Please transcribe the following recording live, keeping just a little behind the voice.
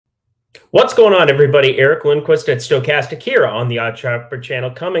What's going on, everybody? Eric Lindquist at Stochastic here on the Odd Chopper channel,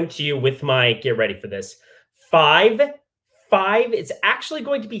 coming to you with my, get ready for this, five, it's actually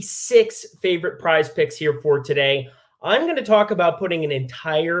going to be 6 favorite prize picks here for today. I'm going to talk about putting an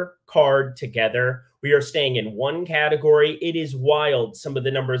entire card together. We are staying in one category. It is wild, some of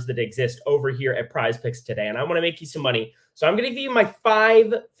the numbers that exist over here at PrizePicks Today, and I want to make you some money. So I'm going to give you my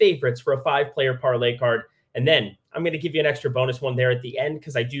 5 favorites for a 5-player parlay card, and then I'm going to give you an extra bonus one there at the end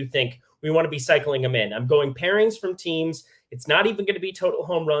because I do think we want to be cycling them in. I'm going pairings from teams. It's not even going to be total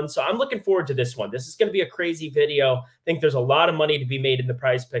home runs. So I'm looking forward to this one. This is going to be a crazy video. I think there's a lot of money to be made in the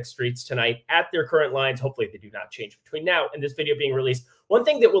PrizePicks streets tonight at their current lines. Hopefully they do not change between now and this video being released. One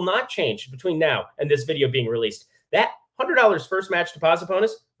thing that will not change between now and this video being released, that $100 first match deposit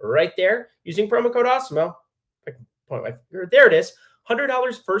bonus right there using promo code AWESEMO. There it is.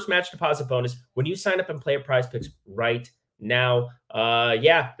 $100 first match deposit bonus when you sign up and play at PrizePicks right now.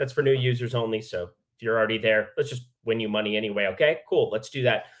 Yeah, that's for new users only. So if you're already there, let's just win you money anyway. Okay, cool. Let's do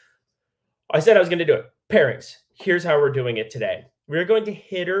that. I said I was going to do it. Pairings. Here's how we're doing it today. We're going to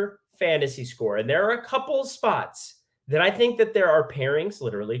hitter fantasy score. And there are a couple spots that I think that there are pairings,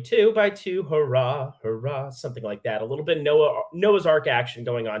 literally 2 by 2, hurrah, hurrah, something like that. A little bit Noah's Ark action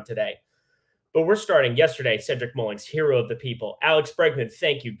going on today. But we're starting yesterday. Cedric Mullings, hero of the people. Alex Bregman,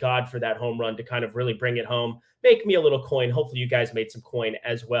 thank you, God, for that home run to kind of really bring it home. Make me a little coin. Hopefully you guys made some coin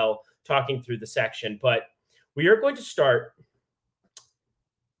as well, talking through the section. But we are going to start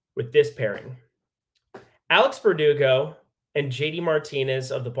with this pairing. Alex Verdugo and JD Martinez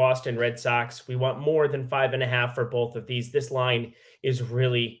of the Boston Red Sox. We want more than 5.5 for both of these. This line is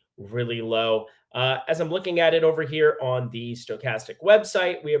really, really low. As I'm looking at it over here on the Stochastic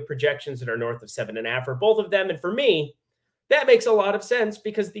website, we have projections that are north of 7.5 for both of them. And for me, that makes a lot of sense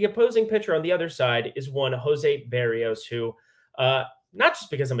because the opposing pitcher on the other side is one Jose Berrios, who, not just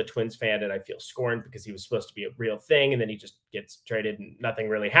because I'm a Twins fan and I feel scorned because he was supposed to be a real thing and then he just gets traded and nothing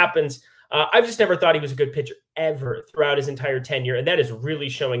really happens. I've just never thought he was a good pitcher ever throughout his entire tenure. And that is really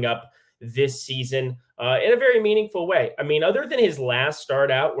showing up this season in a very meaningful way. I mean, other than his last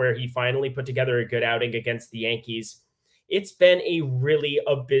start out where he finally put together a good outing against the Yankees, it's been a really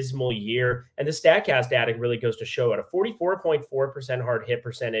abysmal year. And the StatCast data really goes to show it. A 44.4% hard hit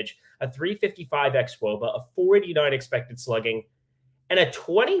percentage, a 355 xWOBA, a 489 expected slugging, and a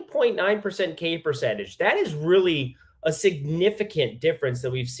 20.9% K percentage. That is really a significant difference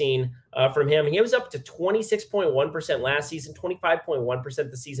that we've seen from him. He was up to 26.1% last season,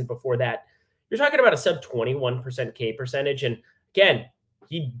 25.1% the season before that. You're talking about a sub 21% K percentage. And again,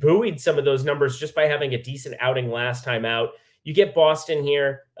 he buoyed some of those numbers just by having a decent outing last time out. You get Boston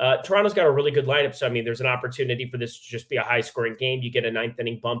here. Toronto's got a really good lineup. So, I mean, there's an opportunity for this to just be a high-scoring game. You get a 9th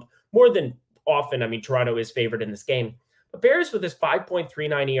inning bump more than often. I mean, Toronto is favored in this game. But Bears with his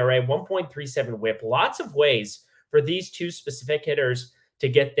 5.39 ERA, 1.37 whip, lots of ways for these two specific hitters to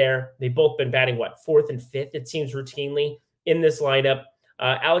get there. They've both been batting, 4th and 5th, it seems, routinely in this lineup.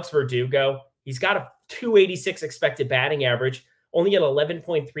 Alex Verdugo, he's got a 286 expected batting average, only an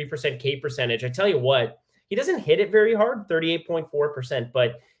 11.3% K percentage. I tell you what, he doesn't hit it very hard, 38.4%,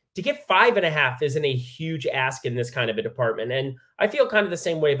 but to get 5.5 isn't a huge ask in this kind of a department. And I feel kind of the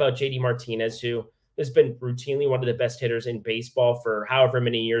same way about JD Martinez, who has been routinely one of the best hitters in baseball for however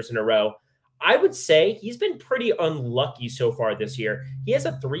many years in a row. I would say he's been pretty unlucky so far this year. He has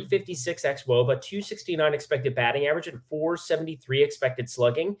a 356 xWOBA, 269 expected batting average, and 473 expected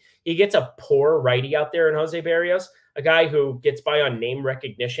slugging. He gets a poor righty out there in Jose Berrios, a guy who gets by on name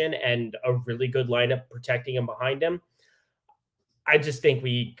recognition and a really good lineup protecting him behind him. I just think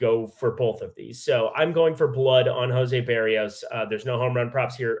we go for both of these. So I'm going for blood on Jose Berrios. There's no home run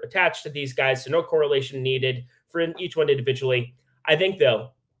props here attached to these guys, so no correlation needed for each one individually. I think,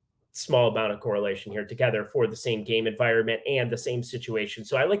 though, small amount of correlation here together for the same game environment and the same situation.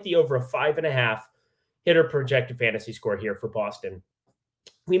 So I like the over a 5.5 hitter projected fantasy score here for Boston.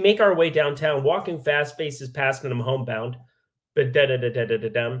 We make our way downtown, walking fast, faces past them homebound.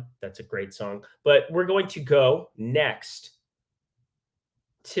 That's a great song. But we're going to go next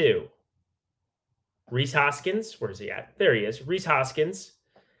to Rhys Hoskins. Where's he at? There he is. Rhys Hoskins.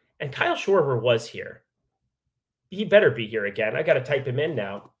 And Kyle Schwarber was here. He better be here again. I got to type him in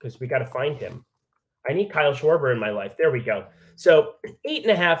now because we got to find him. I need Kyle Schwarber in my life. There we go. So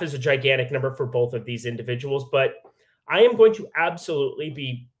 8.5 is a gigantic number for both of these individuals, but I am going to absolutely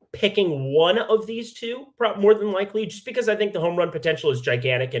be picking one of these two, more than likely, just because I think the home run potential is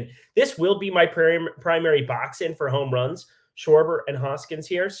gigantic. And this will be my primary box in for home runs, Schwarber and Hoskins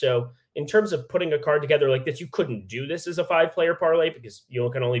here. So in terms of putting a card together like this, you couldn't do this as a 5-player parlay because you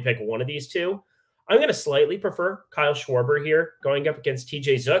can only pick one of these two. I'm going to slightly prefer Kyle Schwarber here going up against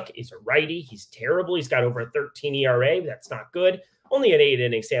TJ Zook. He's a righty. He's terrible. He's got over a 13 ERA. That's not good. Only an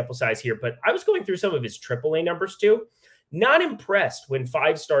 8-inning sample size here, but I was going through some of his AAA numbers too. Not impressed when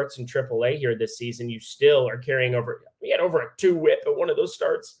 5 starts in AAA here this season. You still are carrying over. We had over a 2 whip at one of those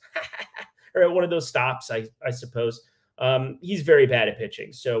starts or at one of those stops, I suppose. He's very bad at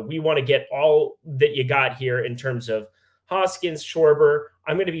pitching. So we want to get all that you got here in terms of Hoskins, Schwarber.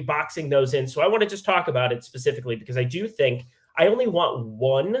 I'm going to be boxing those in. So I want to just talk about it specifically because I do think I only want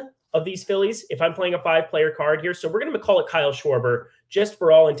one of these Phillies if I'm playing a 5-player card here. So we're going to call it Kyle Schwarber just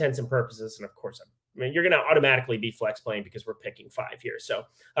for all intents and purposes. And of course, I mean, you're going to automatically be flex playing because we're picking 5 here. So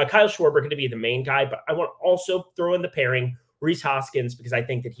Kyle Schwarber going to be the main guy, but I want to also throw in the pairing Rhys Hoskins because I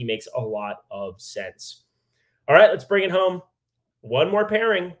think that he makes a lot of sense. All right, let's bring it home. One more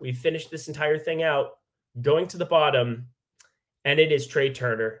pairing. We've finished this entire thing out. Going to the bottom, and it is Trey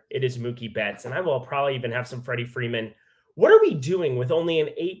Turner. It is Mookie Betts, and I will probably even have some Freddie Freeman. What are we doing with only an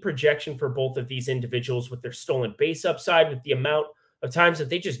 8 projection for both of these individuals with their stolen base upside, with the amount of times that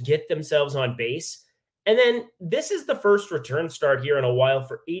they just get themselves on base? And then this is the first return start here in a while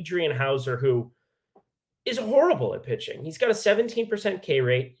for Adrian Hauser, who is horrible at pitching. He's got a 17% K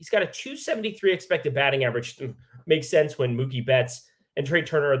rate. He's got a 273 expected batting average. Makes sense when Mookie Betts and Trey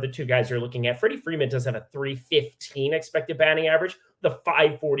Turner are the 2 guys you're looking at. Freddie Freeman does have a 315 expected batting average, the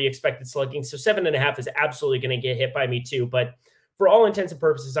 540 expected slugging. So 7.5 is absolutely going to get hit by me too. But for all intents and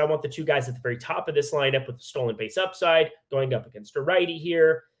purposes, I want the 2 guys at the very top of this lineup with the stolen base upside going up against a righty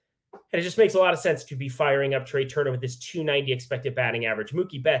here. And it just makes a lot of sense to be firing up Trey Turner with his 290 expected batting average.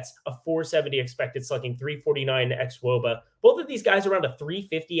 Mookie Betts, a 470 expected slugging, 349 ex-WOBA. Both of these guys around a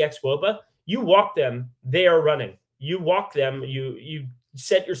 350 ex-WOBA. You walk them, they are running. You walk them, you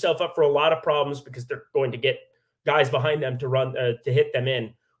set yourself up for a lot of problems because they're going to get guys behind them to run to hit them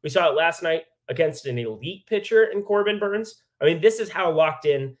in. We saw it last night against an elite pitcher in Corbin Burns. I mean, this is how locked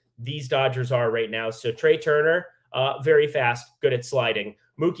in these Dodgers are right now. So Trey Turner, very fast, good at sliding.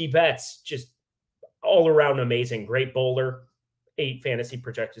 Mookie Betts, just all around amazing. Great bowler, 8 fantasy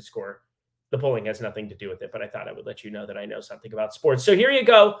projected score. The polling has nothing to do with it, but I thought I would let you know that I know something about sports. So here you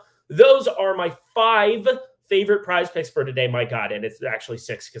go. Those are my 5 favorite prize picks for today. My God, and it's actually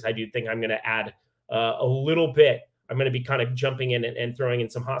 6 because I do think I'm going to add a little bit. I'm going to be kind of jumping in and throwing in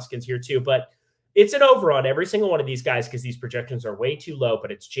some Hoskins here too, but it's an over on every single one of these guys because these projections are way too low, but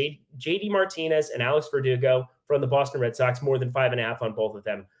it's JD Martinez and Alex Verdugo from the Boston Red Sox, more than 5.5 on both of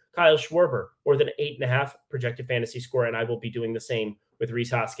them. Kyle Schwarber, more than 8.5 projected fantasy score, and I will be doing the same with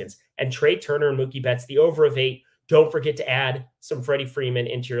Rhys Hoskins. And Trey Turner and Mookie Betts, the over of 8. Don't forget to add some Freddie Freeman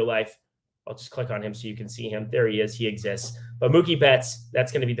into your life. I'll just click on him so you can see him. There he is. He exists. But Mookie Betts,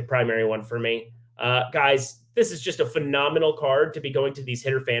 that's going to be the primary one for me. Guys, this is just a phenomenal card to be going to these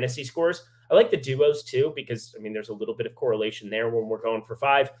hitter fantasy scores. I like the duos too because, I mean, there's a little bit of correlation there when we're going for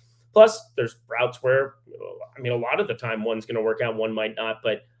 5. Plus, there's routes where, I mean, a lot of the time one's going to work out, one might not.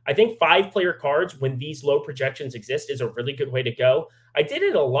 But I think 5-player cards, when these low projections exist, is a really good way to go. I did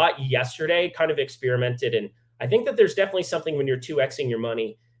it a lot yesterday, kind of experimented. And I think that there's definitely something when you're 2xing your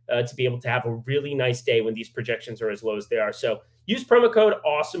money to be able to have a really nice day when these projections are as low as they are. So use promo code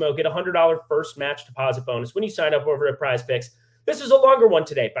AWESOMO, get a $100 first match deposit bonus when you sign up over at PrizePicks. This was a longer one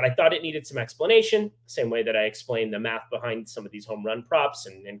today, but I thought it needed some explanation, same way that I explained the math behind some of these home run props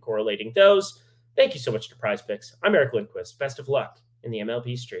and correlating those. Thank you so much to PrizePicks. I'm Eric Lindquist. Best of luck in the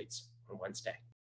MLB streets on Wednesday.